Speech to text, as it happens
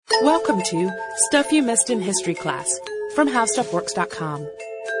Welcome to Stuff You Missed in History Class from HowStuffWorks.com.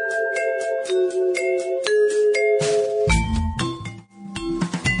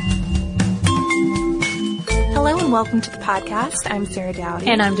 Hello and welcome to the podcast. I'm Sarah Dowdy.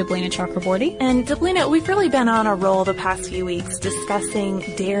 And I'm Deblina Chakraborty. And Deblina, we've really been on a roll the past few weeks discussing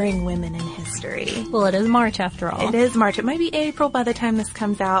daring women in history. Well, it is March after all. It is March. It might be April by the time this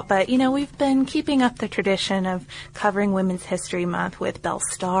comes out, but, we've been keeping up the tradition of covering Women's History Month with Belle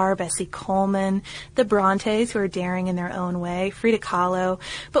Starr, Bessie Coleman, the Brontes, who are daring in their own way, Frida Kahlo,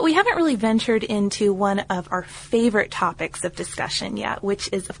 but we haven't really ventured into one of our favorite topics of discussion yet, which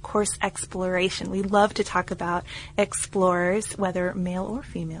is, of course, exploration. We love to talk about explorers, whether male or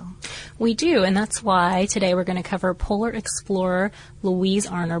female. We do, and that's why today we're going to cover polar explorer Louise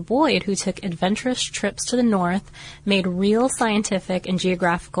Arner Boyd, who took adventurous trips to the north, made real scientific and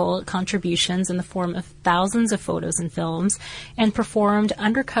geographical contributions in the form of thousands of photos and films, and performed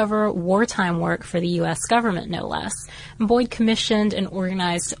undercover wartime work for the U.S. government, no less. And Boyd commissioned and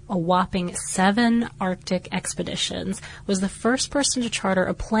organized a whopping 7 Arctic expeditions, was the first person to charter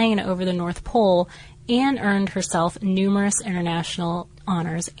a plane over the North Pole, and earned herself numerous international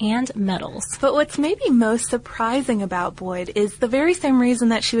honors and medals. But what's maybe most surprising about Boyd is the very same reason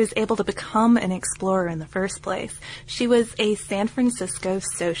that she was able to become an explorer in the first place. She was a San Francisco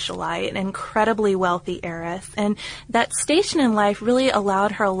socialite, an incredibly wealthy heiress, and that station in life really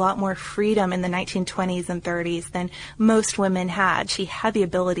allowed her a lot more freedom in the 1920s and 30s than most women had. She had the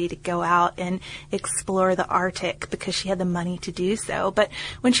ability to go out and explore the Arctic because she had the money to do so. But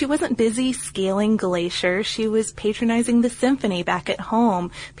when she wasn't busy scaling glaciers, she was patronizing the symphony back at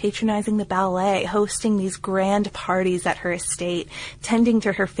home, patronizing the ballet, hosting these grand parties at her estate, tending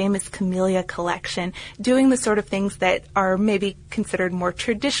to her famous camellia collection, doing the sort of things that are maybe considered more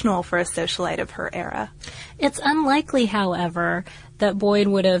traditional for a socialite of her era. It's unlikely, however, that Boyd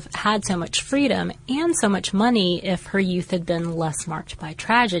would have had so much freedom and so much money if her youth had been less marked by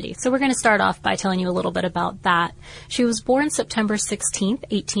tragedy. So we're going to start off by telling you a little bit about that. She was born September 16th,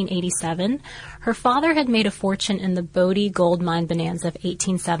 1887. Her father had made a fortune in the Bodie gold mine bonanza of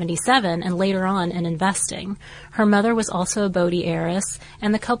 1877 and later on in investing. Her mother was also a Bodie heiress,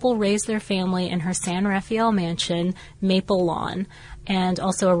 and the couple raised their family in her San Rafael mansion, Maple Lawn, and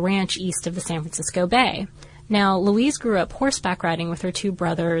also a ranch east of the San Francisco Bay. Now, Louise grew up horseback riding with her 2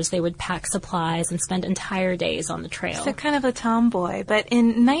 brothers. They would pack supplies and spend entire days on the trail. So kind of a tomboy. But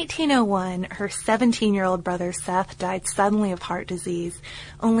in 1901, her 17-year-old brother Seth died suddenly of heart disease.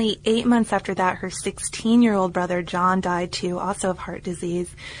 Only 8 months after that, her 16-year-old brother John died too, also of heart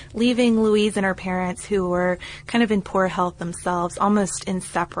disease, leaving Louise and her parents, who were kind of in poor health themselves, almost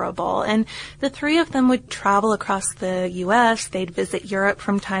inseparable. And the 3 of them would travel across the U.S. They'd visit Europe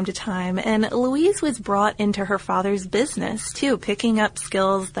from time to time. And Louise was brought into her father's business, too, picking up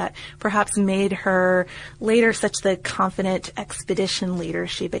skills that perhaps made her later such the confident expedition leader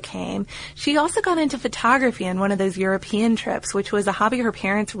she became. She also got into photography on one of those European trips, which was a hobby her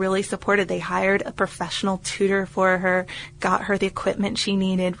parents really supported. They hired a professional tutor for her, got her the equipment she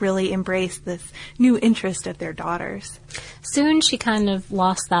needed, really embraced this new interest of their daughters. Soon she kind of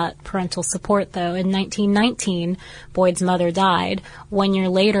lost that parental support, though. In 1919, Boyd's mother died. 1 year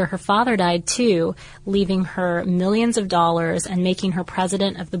later, her father died, too, leaving her millions of dollars and making her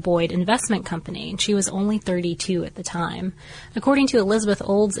president of the Boyd Investment Company. She was only 32 at the time. According to Elizabeth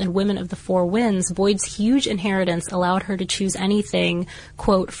Olds and Women of the Four Winds, Boyd's huge inheritance allowed her to choose anything,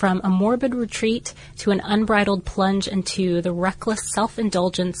 quote, from a morbid retreat to an unbridled plunge into the reckless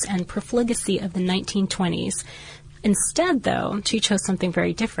self-indulgence and profligacy of the 1920s. Instead, though, she chose something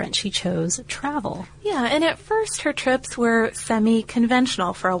very different. She chose travel. Yeah, and at first her trips were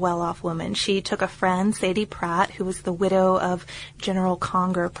semi-conventional for a well-off woman. She took a friend, Sadie Pratt, who was the widow of General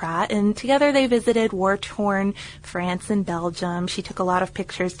Conger Pratt, and together they visited war-torn France and Belgium. She took a lot of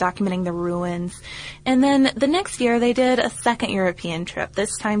pictures documenting the ruins. And then the next year they did a second European trip,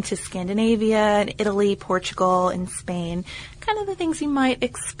 this time to Scandinavia and Italy, Portugal, and Spain. Kind of the things you might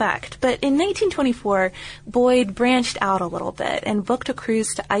expect. But in 1924, Boyd branched out a little bit and booked a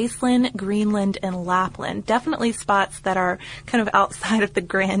cruise to Iceland, Greenland, and Lapland. Definitely spots that are kind of outside of the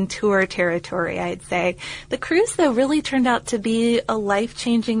grand tour territory, I'd say. The cruise, though, really turned out to be a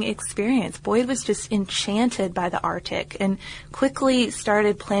life-changing experience. Boyd was just enchanted by the Arctic and quickly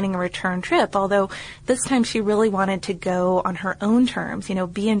started planning a return trip, although this time she really wanted to go on her own terms,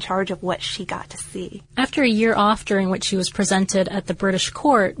 be in charge of what she got to see. After a year off during which she was presented presented at the British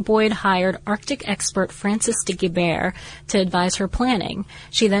court, Boyd hired Arctic expert Francis de Guibert to advise her planning.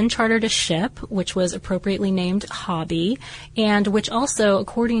 She then chartered a ship, which was appropriately named Hobby, and which also,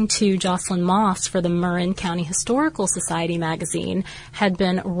 according to Jocelyn Moss for the Marin County Historical Society magazine, had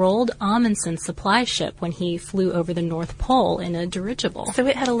been Roald Amundsen's supply ship when he flew over the North Pole in a dirigible. So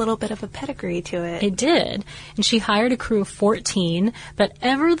it had a little bit of a pedigree to it. It did. And she hired a crew of 14, but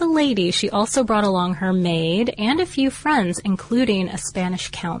ever the lady, she also brought along her maid and a few friends, including a Spanish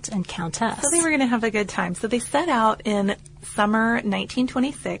count and countess. So they were going to have a good time. So they set out in summer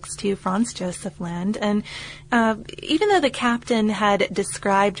 1926 to Franz Josef Land, and even though the captain had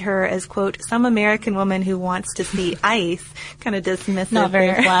described her as, quote, some American woman who wants to see ice, kind of dismissive. Not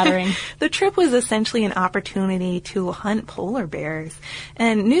very flattering. The trip was essentially an opportunity to hunt polar bears,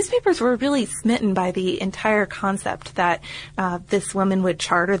 and newspapers were really smitten by the entire concept that this woman would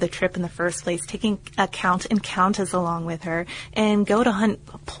charter the trip in the first place, taking a count and countess along with her, and go to hunt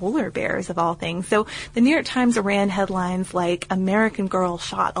polar bears, of all things. So the New York Times ran headlines like American girl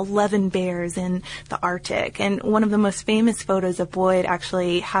shot 11 bears in the Arctic. And one of the most famous photos of Boyd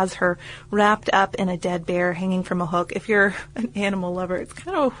actually has her wrapped up in a dead bear hanging from a hook. If you're an animal lover, it's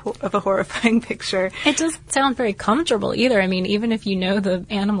kind of a horrifying picture. It doesn't sound very comfortable either. I mean, even if you know the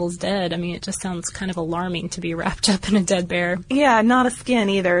animal's dead, I mean, it just sounds kind of alarming to be wrapped up in a dead bear. Yeah, not a skin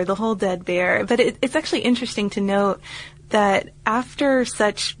either, the whole dead bear. But it's actually interesting to note that after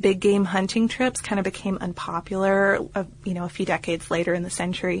such big game hunting trips kind of became unpopular, a few decades later in the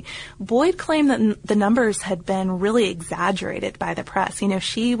century, Boyd claimed that the numbers had been really exaggerated by the press.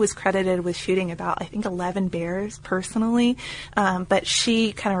 She was credited with shooting about, I think, 11 bears personally, but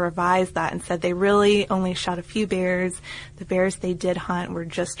she kind of revised that and said they really only shot a few bears. The bears they did hunt were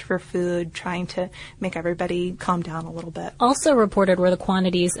just for food, trying to make everybody calm down a little bit. Also reported were the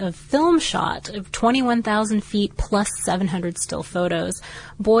quantities of film shot of 21,000 feet plus 700 still photos.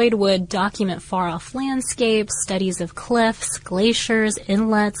 Boyd would document far-off landscapes, studies of cliffs, glaciers,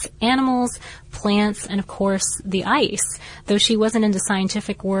 inlets, animals, plants, and of course the ice. Though she wasn't into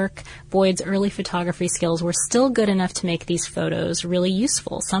scientific work, Boyd's early photography skills were still good enough to make these photos really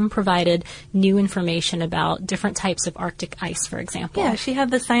useful. Some provided new information about different types of Arctic ice, for example. Yeah, she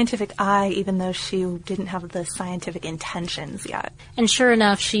had the scientific eye, even though she didn't have the scientific intentions yet. And sure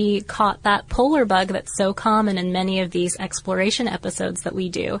enough, she caught that polar bug that's so common in many of these exploration episodes that we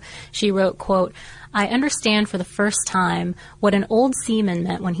do. She wrote, quote, I understand for the first time what an old seaman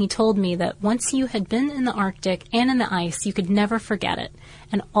meant when he told me that once you had been in the Arctic and in the ice, you could never forget it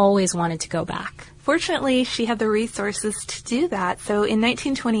and always wanted to go back. Fortunately, she had the resources to do that. So in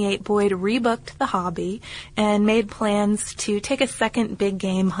 1928, Boyd rebooked the Hobby and made plans to take a second big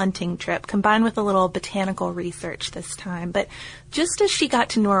game hunting trip, combined with a little botanical research this time. But just as she got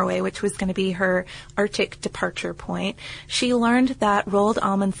to Norway, which was going to be her Arctic departure point, she learned that Roald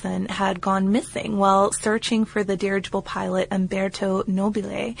Amundsen had gone missing while searching for the dirigible pilot Umberto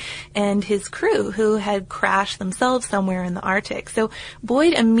Nobile and his crew, who had crashed themselves somewhere in the Arctic. So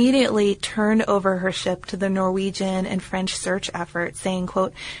Boyd immediately turned over her ship to the Norwegian and French search effort, saying,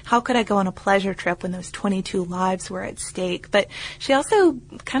 quote, how could I go on a pleasure trip when those 22 lives were at stake? But she also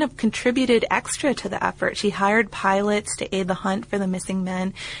kind of contributed extra to the effort. She hired pilots to aid the hunt for the missing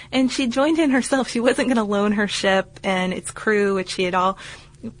men, and she joined in herself. She wasn't going to loan her ship and its crew, which she had all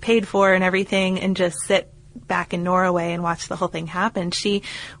paid for and everything, and just sit back in Norway and watch the whole thing happen. She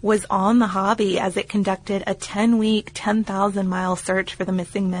was on the Hobby as it conducted a 10-week, 10,000-mile search for the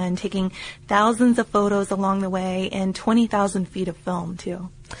missing men, taking thousands of photos along the way and 20,000 feet of film, too.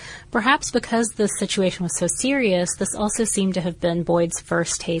 Perhaps because the situation was so serious, this also seemed to have been Boyd's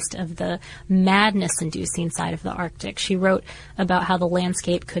first taste of the madness-inducing side of the Arctic. She wrote about how the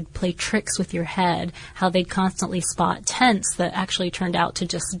landscape could play tricks with your head, how they'd constantly spot tents that actually turned out to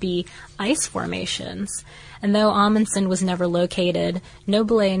just be ice formations. And though Amundsen was never located,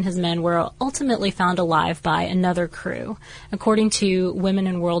 Nobile and his men were ultimately found alive by another crew. According to Women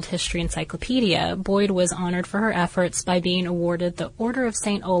in World History Encyclopedia, Boyd was honored for her efforts by being awarded the Order of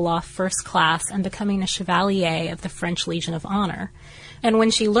St. Olaf First Class and becoming a Chevalier of the French Legion of Honor. And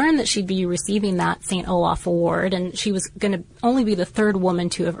when she learned that she'd be receiving that St. Olaf Award, and she was going to only be the third woman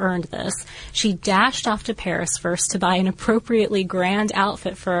to have earned this, she dashed off to Paris first to buy an appropriately grand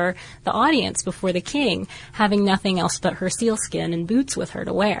outfit for the audience before the king, having nothing else but her sealskin and boots with her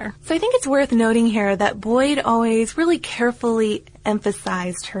to wear. So I think it's worth noting here that Boyd always really carefully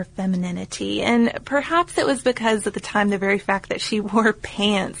emphasized her femininity. And perhaps it was because at the time, the very fact that she wore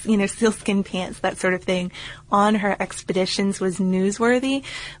pants, sealskin pants, that sort of thing, on her expeditions was newsworthy.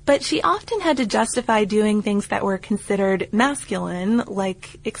 But she often had to justify doing things that were considered masculine,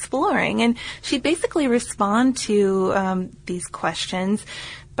 like exploring. And she'd basically respond to these questions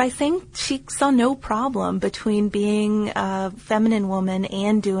by saying she saw no problem between being a feminine woman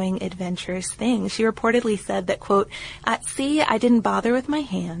and doing adventurous things. She reportedly said that, quote, "At sea, I didn't bother with my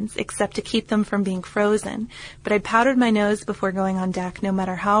hands except to keep them from being frozen, but I powdered my nose before going on deck no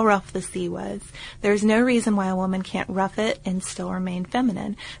matter how rough the sea was. There's no reason why a woman can't rough it and still remain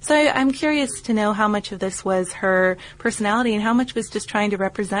feminine." So I'm curious to know how much of this was her personality and how much was just trying to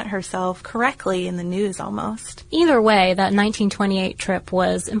represent herself correctly in the news almost. Either way, that 1928 trip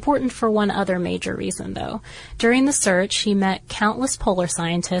was important for one other major reason, though. During the search, she met countless polar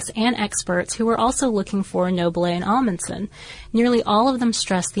scientists and experts who were also looking for Noble and Amundsen. Nearly all of them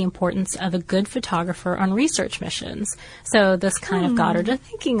stressed the importance of a good photographer on research missions. So this kind of got her to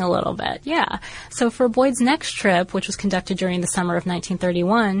thinking a little bit. Yeah. So for Boyd's next trip, which was conducted during the summer of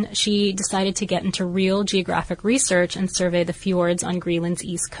 1931, she decided to get into real geographic research and survey the fjords on Greenland's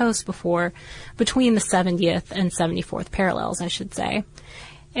east coast between the 70th and 74th parallels, I should say.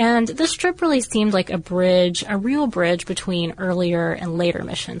 And this trip really seemed like a real bridge between earlier and later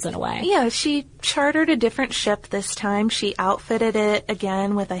missions in a way. Yeah, she chartered a different ship this time. She outfitted it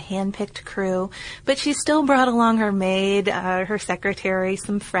again with a hand-picked crew, but she still brought along her maid, her secretary,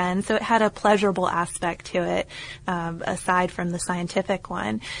 some friends, so it had a pleasurable aspect to it, aside from the scientific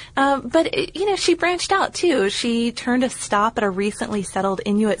one. But she branched out too. She turned a stop at a recently settled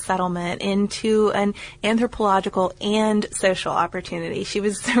Inuit settlement into an anthropological and social opportunity. She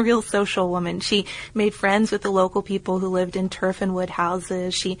was a real social woman. She made friends with the local people who lived in turf and wood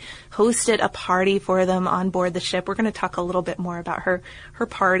houses. She hosted a party for them on board the ship. We're going to talk a little bit more about her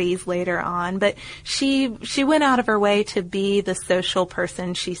parties later on, but she went out of her way to be the social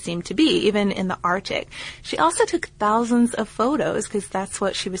person she seemed to be, even in the Arctic. She also took thousands of photos because that's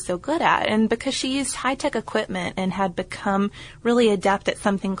what she was so good at, and because she used high-tech equipment and had become really adept at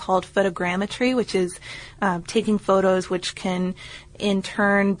something called photogrammetry, which is taking photos which can in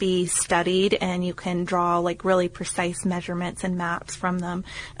turn be studied, and you can draw like really precise measurements and maps from them.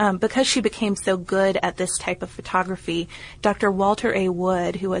 Because she became so good at this type of photography, Dr. Walter A.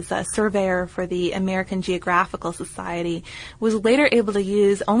 Wood, who was a surveyor for the American Geographical Society, was later able to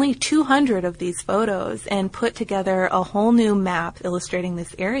use only 200 of these photos and put together a whole new map illustrating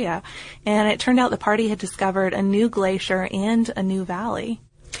this area. And it turned out the party had discovered a new glacier and a new valley.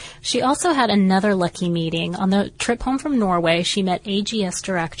 She also had another lucky meeting. On the trip home from Norway, she met AGS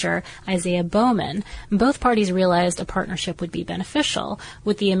director Isaiah Bowman. Both parties realized a partnership would be beneficial.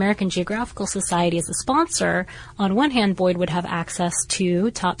 With the American Geographical Society as a sponsor, on one hand, Boyd would have access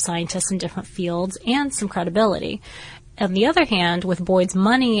to top scientists in different fields and some credibility. On the other hand, with Boyd's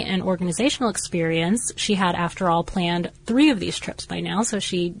money and organizational experience, she had, after all, planned 3 of these trips by now, so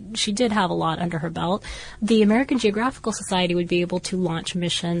she did have a lot under her belt. The American Geographical Society would be able to launch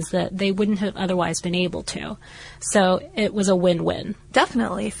missions that they wouldn't have otherwise been able to. So it was a win-win.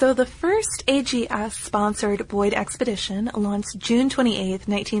 Definitely. So the first AGS-sponsored Boyd expedition launched June 28th,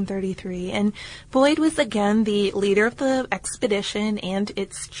 1933, and Boyd was again the leader of the expedition and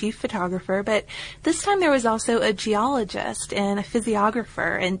its chief photographer, but this time there was also a geologist and a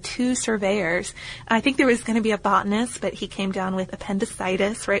physiographer and 2 surveyors. I think there was going to be a botanist, but he came down with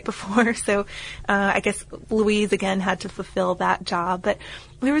appendicitis right before, so I guess Louise again had to fulfill that job. But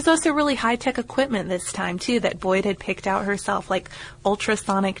there was also really high-tech equipment this time, too, that Boyd had picked out herself, like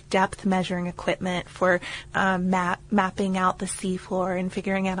ultrasonic depth measuring equipment for mapping out the seafloor and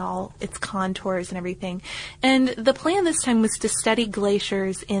figuring out all its contours and everything. And the plan this time was to study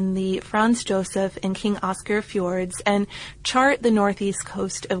glaciers in the Franz Josef and King Oscar fjords and chart the northeast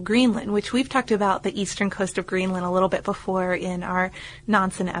coast of Greenland, which we've talked about the eastern coast of Greenland a little bit before in our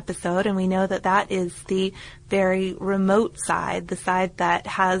Nansen episode, and we know that that is the very remote side, the side that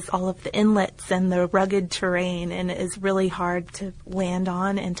has all of the inlets and the rugged terrain and is really hard to land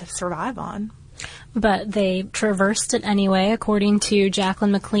on and to survive on. But they traversed it anyway. According to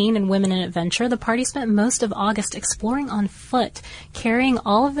Jacqueline McLean in Women in Adventure, the party spent most of August exploring on foot, carrying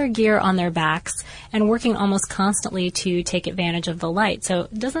all of their gear on their backs, and working almost constantly to take advantage of the light. So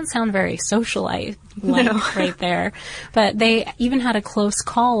it doesn't sound very socialite right there. But they even had a close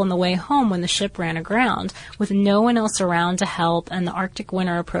call on the way home when the ship ran aground. With no one else around to help and the Arctic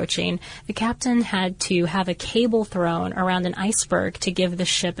winter approaching, the captain had to have a cable thrown around an iceberg to give the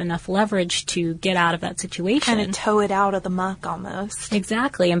ship enough leverage to get out of that situation. Kind of tow it out of the muck almost.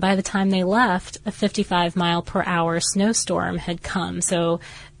 Exactly. And by the time they left, a 55-mile-per-hour snowstorm had come. So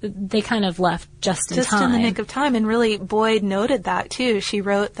they kind of left just in time. Just in the nick of time. And really, Boyd noted that, too. She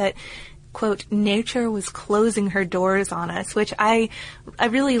wrote that, quote, nature was closing her doors on us, which I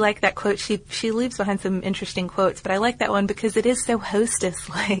really like that quote. She leaves behind some interesting quotes, but I like that one because it is so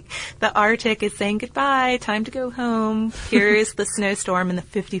hostess-like. The Arctic is saying goodbye, time to go home. Here's the snowstorm and the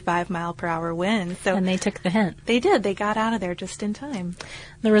 55-mile-per-hour wind. And they took the hint. They did. They got out of there just in time.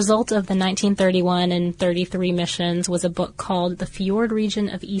 The result of the 1931 and 33 missions was a book called The Fjord Region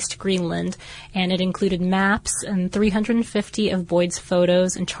of East Greenland, and it included maps and 350 of Boyd's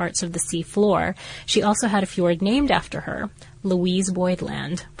photos and charts of the sea floor. She also had a fjord named after her, Louise Boyd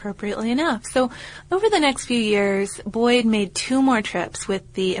Land. Appropriately enough. So over the next few years, Boyd made 2 more trips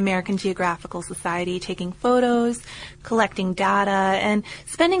with the American Geographical Society, taking photos, collecting data, and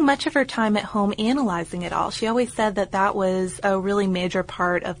spending much of her time at home analyzing it all. She always said that that was a really major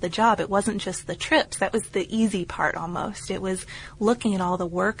part of the job. It wasn't just the trips. That was the easy part almost. It was looking at all the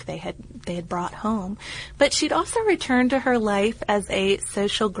work they had brought home. But she'd also returned to her life as a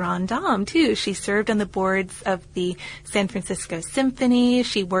social grande dame, too. She served on the boards of the San Francisco Symphony.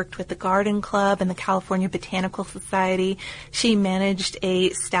 She worked with the Garden Club and the California Botanical Society. She managed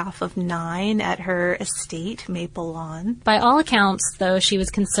a staff of 9 at her estate, Maple Lawn. By all accounts, though, she was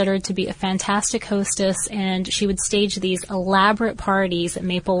considered to be a fantastic hostess, and she would stage these elaborate parties at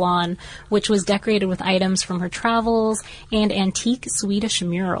Maple Lawn, which was decorated with items from her travels and antique Swedish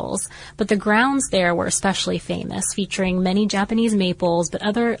murals. But the grounds there were especially famous, featuring many Japanese maples, but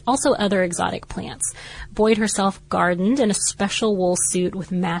also other exotic plants. Boyd herself gardened in a special wool suit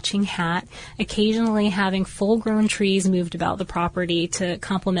with matching hat, occasionally having full-grown trees moved about the property to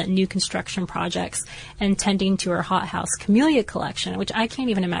complement new construction projects, and tending to her hothouse camellia collection, which I can't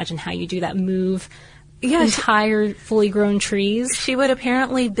even imagine how you do that, move entire fully grown trees. She would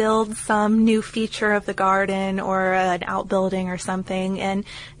apparently build some new feature of the garden or an outbuilding or something and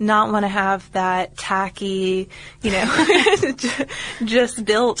not want to have that tacky, just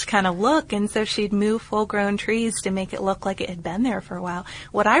built kind of look. And so she'd move full grown trees to make it look like it had been there for a while.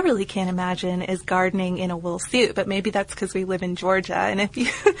 What I really can't imagine is gardening in a wool suit, but maybe that's because we live in Georgia. And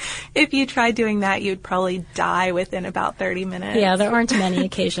if you tried doing that, you'd probably die within about 30 minutes. Yeah, there aren't many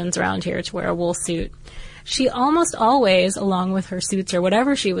occasions around here to wear a wool suit. She almost always, along with her suits or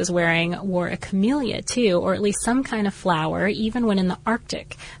whatever she was wearing, wore a camellia too, or at least some kind of flower, even when in the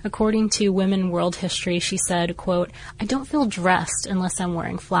Arctic. According to Women World History, she said, quote, "I don't feel dressed unless I'm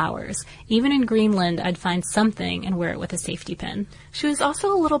wearing flowers. Even in Greenland, I'd find something and wear it with a safety pin." She was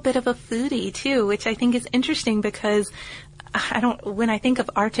also a little bit of a foodie too, which I think is interesting because when I think of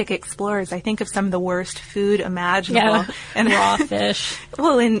Arctic explorers, I think of some of the worst food imaginable. Yeah, and raw fish.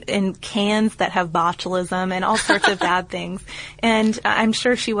 Well, in cans that have botulism and all sorts of bad things. And I'm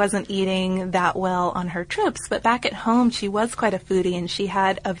sure she wasn't eating that well on her trips, but back at home, she was quite a foodie, and she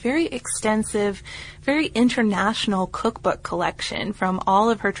had a very extensive, very international cookbook collection from all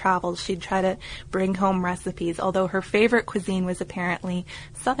of her travels. She'd try to bring home recipes, although her favorite cuisine was apparently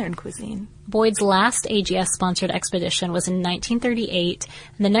Southern cuisine. Boyd's last AGS-sponsored expedition was in 1938,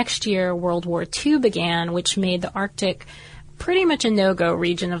 and the next year World War II began, which made the Arctic pretty much a no-go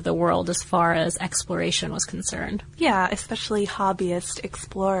region of the world as far as exploration was concerned. Yeah, especially hobbyist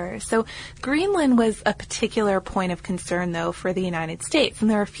explorers. So Greenland was a particular point of concern, though, for the United States, and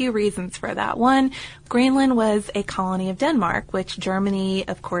there are a few reasons for that. One, Greenland was a colony of Denmark, which Germany,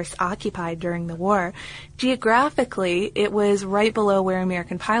 of course, occupied during the war. Geographically, it was right below where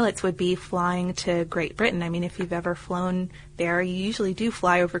American pilots would be flying to Great Britain. I mean, if you've ever flown there, you usually do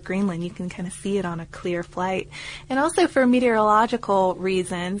fly over Greenland. You can kind of see it on a clear flight. And also for meteorological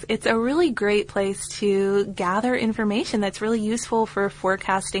reasons, it's a really great place to gather information that's really useful for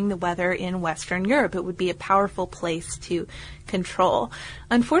forecasting the weather in Western Europe. It would be a powerful place to control.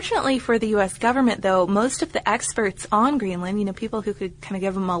 Unfortunately for the U.S. government, though, most of the experts on Greenland, people who could kind of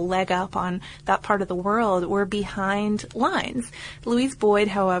give them a leg up on that part of the world, were behind lines. Louise Boyd,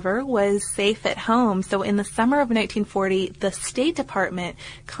 however, was safe at home. So in the summer of 1940, the State Department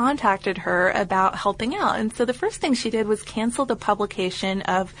contacted her about helping out. And so the first thing she did was cancel the publication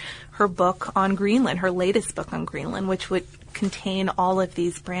of her book on Greenland, her latest book on Greenland, which would contain all of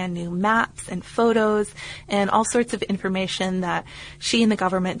these brand new maps and photos and all sorts of information that she and the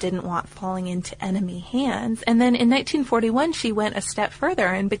government didn't want falling into enemy hands. And then in 1941, she went a step further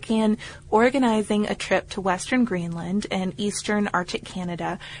and began organizing a trip to Western Greenland and Eastern Arctic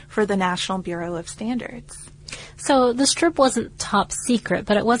Canada for the National Bureau of Standards. So this trip wasn't top secret,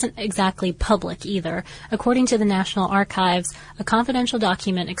 but it wasn't exactly public either. According to the National Archives, a confidential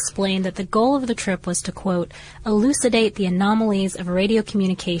document explained that the goal of the trip was to, quote, elucidate the anomalies of radio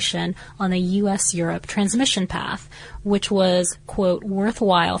communication on the U.S.-Europe transmission path, which was, quote,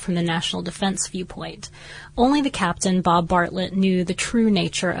 worthwhile from the national defense viewpoint. Only the captain, Bob Bartlett, knew the true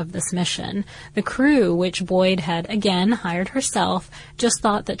nature of this mission. The crew, which Boyd had, again, hired herself, just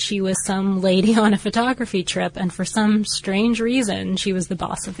thought that she was some lady on a photography trip, and for some strange reason, she was the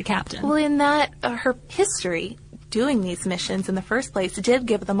boss of the captain. Well, in that, her history doing these missions in the first place did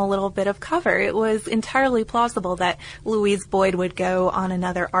give them a little bit of cover. It was entirely plausible that Louise Boyd would go on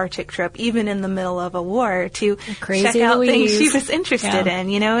another Arctic trip, even in the middle of a war, to check out things she was interested in,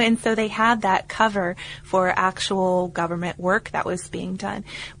 you know, and so they had that cover for actual government work that was being done.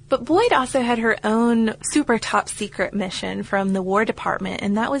 But Boyd also had her own super top secret mission from the War Department,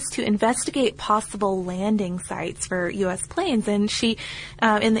 and that was to investigate possible landing sites for U.S. planes. And she,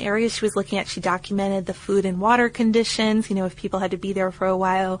 in the areas she was looking at, she documented the food and water conditions, you know, if people had to be there for a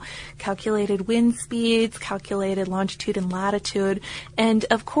while, calculated wind speeds, calculated longitude and latitude. And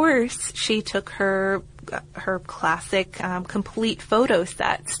of course, she took her classic complete photo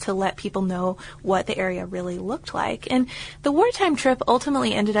sets to let people know what the area really looked like. And the wartime trip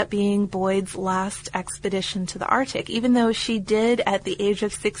ultimately ended up being Boyd's last expedition to the Arctic, even though she did, at the age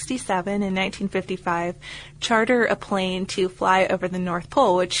of 67 in 1955, charter a plane to fly over the North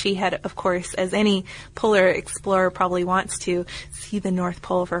Pole, which she had, of course, as any polar explorer probably wants to, see the North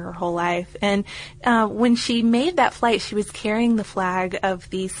Pole for her whole life. And when she made that flight, she was carrying the flag of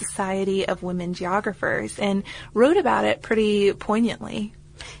the Society of Women Geographers, and wrote about it pretty poignantly.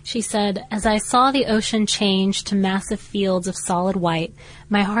 She said, "As I saw the ocean change to massive fields of solid white,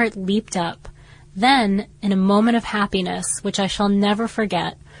 my heart leaped up. Then, in a moment of happiness, which I shall never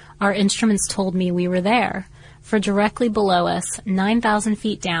forget, our instruments told me we were there, for directly below us, 9,000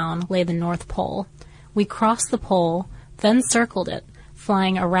 feet down, lay the North Pole. We crossed the pole, then circled it,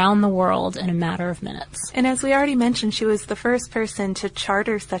 flying around the world in a matter of minutes." And as we already mentioned, she was the first person to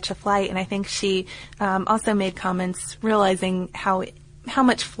charter such a flight, and I think she also made comments realizing how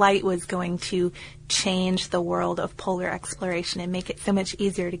much flight was going to change the world of polar exploration and make it so much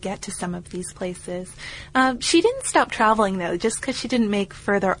easier to get to some of these places. She didn't stop traveling, though, just because she didn't make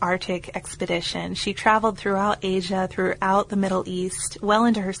further Arctic expeditions. She traveled throughout Asia, throughout the Middle East, well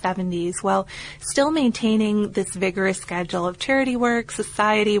into her 70s, while still maintaining this vigorous schedule of charity work,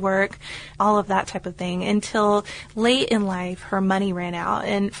 society work, all of that type of thing, until late in life her money ran out,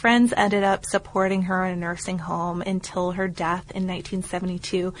 and friends ended up supporting her in a nursing home until her death in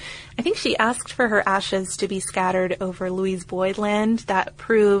 1972. I think she asked for her ashes to be scattered over Louise Boyd Land. That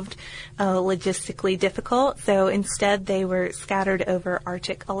proved logistically difficult, so instead they were scattered over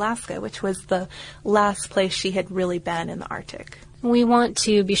Arctic Alaska, which was the last place she had really been in the Arctic. We want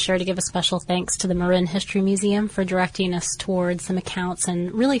to be sure to give a special thanks to the Marin History Museum for directing us towards some accounts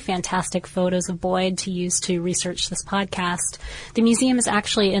and really fantastic photos of Boyd to use to research this podcast. The museum is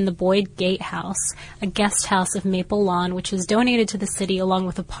actually in the Boyd Gatehouse, a guest house of Maple Lawn, which was donated to the city along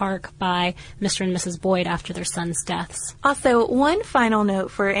with a park by Mr. and Mrs. Boyd after their sons' deaths. Also, one final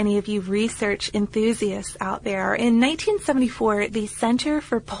note for any of you research enthusiasts out there. In 1974, the Center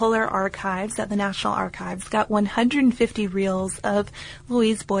for Polar Archives at the National Archives got 150 reels of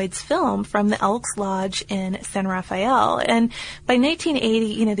Louise Boyd's film from the Elks Lodge in San Rafael. And by 1980,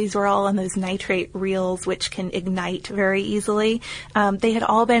 you know, these were all on those nitrate reels, which can ignite very easily. They had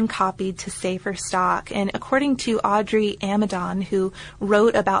all been copied to safer stock. And according to Audrey Amidon, who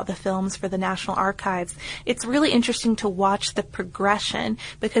wrote about the films for the National Archives, it's really interesting to watch the progression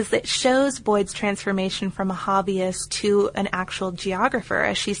because it shows Boyd's transformation from a hobbyist to an actual geographer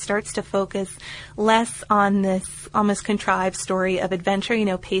as she starts to focus less on this almost contrived story of adventure, you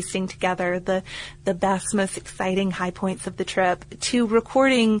know, pasting together the best, most exciting high points of the trip, to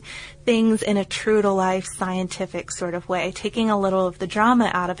recording things in a true-to-life scientific sort of way, taking a little of the drama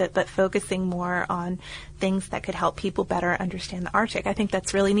out of it, but focusing more on things that could help people better understand the Arctic. I think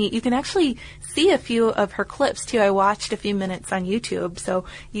that's really neat. You can actually see a few of her clips, too. I watched a few minutes on YouTube, so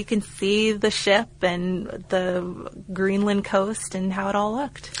you can see the ship and the Greenland coast and how it all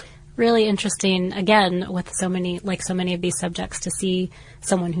looked. Really interesting, again, with so many of these subjects, to see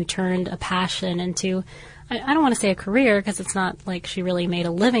someone who turned a passion into, I don't want to say a career, because it's not like she really made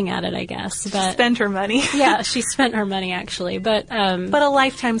a living at it, I guess. But she spent her money. Yeah, she spent her money, actually. But a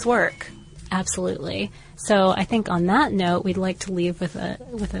lifetime's work. Absolutely. So I think on that note, we'd like to leave with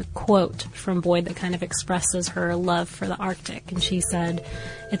a quote from Boyd that kind of expresses her love for the Arctic. And she said,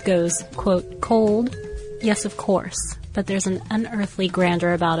 it goes, quote, "Cold, yes, of course, but there's an unearthly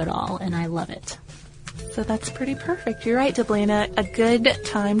grandeur about it all, and I love it." So that's pretty perfect. You're right, Deblina. A good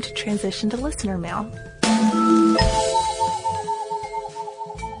time to transition to listener mail.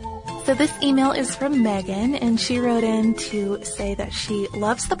 So this email is from Megan, and she wrote in to say that she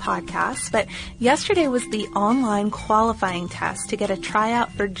loves the podcast, but yesterday was the online qualifying test to get a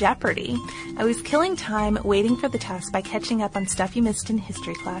tryout for Jeopardy! I was killing time waiting for the test by catching up on Stuff You Missed in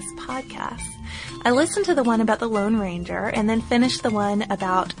History Class podcasts. I listened to the one about the Lone Ranger and then finished the one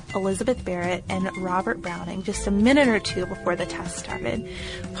about Elizabeth Barrett and Robert Browning just a minute or two before the test started.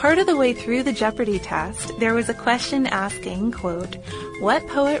 Part of the way through the Jeopardy! Test, there was a question asking, quote, what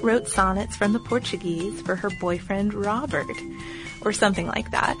poet wrote sonnets from the Portuguese for her boyfriend Robert? Or something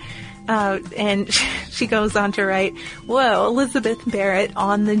like that. And she goes on to write, whoa, Elizabeth Barrett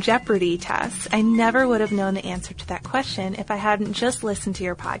on the Jeopardy! Test. I never would have known the answer to that question if I hadn't just listened to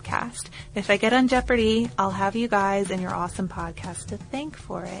your podcast. If I get on Jeopardy! I'll have you guys and your awesome podcast to thank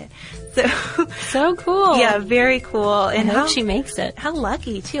for it. So cool. Yeah, very cool. And I hope she makes it. How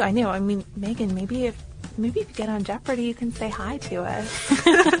lucky, too. I know. I mean, Megan, maybe if you get on Jeopardy! You can say hi to us.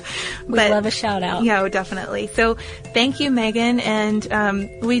 We'd love a shout out. Yeah, definitely. So thank you, Megan.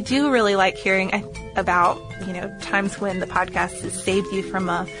 And we do really like hearing about, times when the podcast has saved you from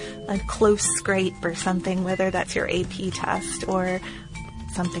a close scrape or something, whether that's your AP test or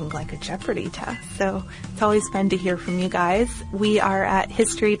something like a Jeopardy! Test. So it's always fun to hear from you guys. We are at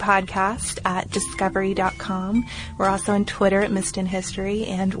History Podcast at discovery.com. We're also on Twitter at Missed in History,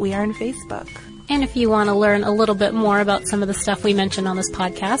 and we are on Facebook. And if you want to learn a little bit more about some of the stuff we mentioned on this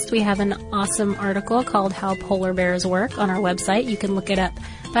podcast, we have an awesome article called How Polar Bears Work on our website. You can look it up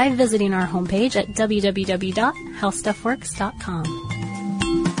by visiting our homepage at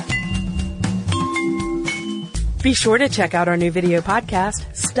www.howstuffworks.com. Be sure to check out our new video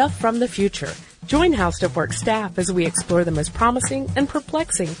podcast, Stuff from the Future. Join How Stuff Works staff as we explore the most promising and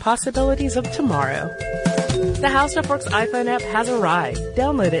perplexing possibilities of tomorrow. The How Stuff Works iPhone app has arrived.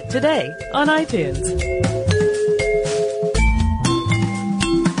 Download it today on iTunes.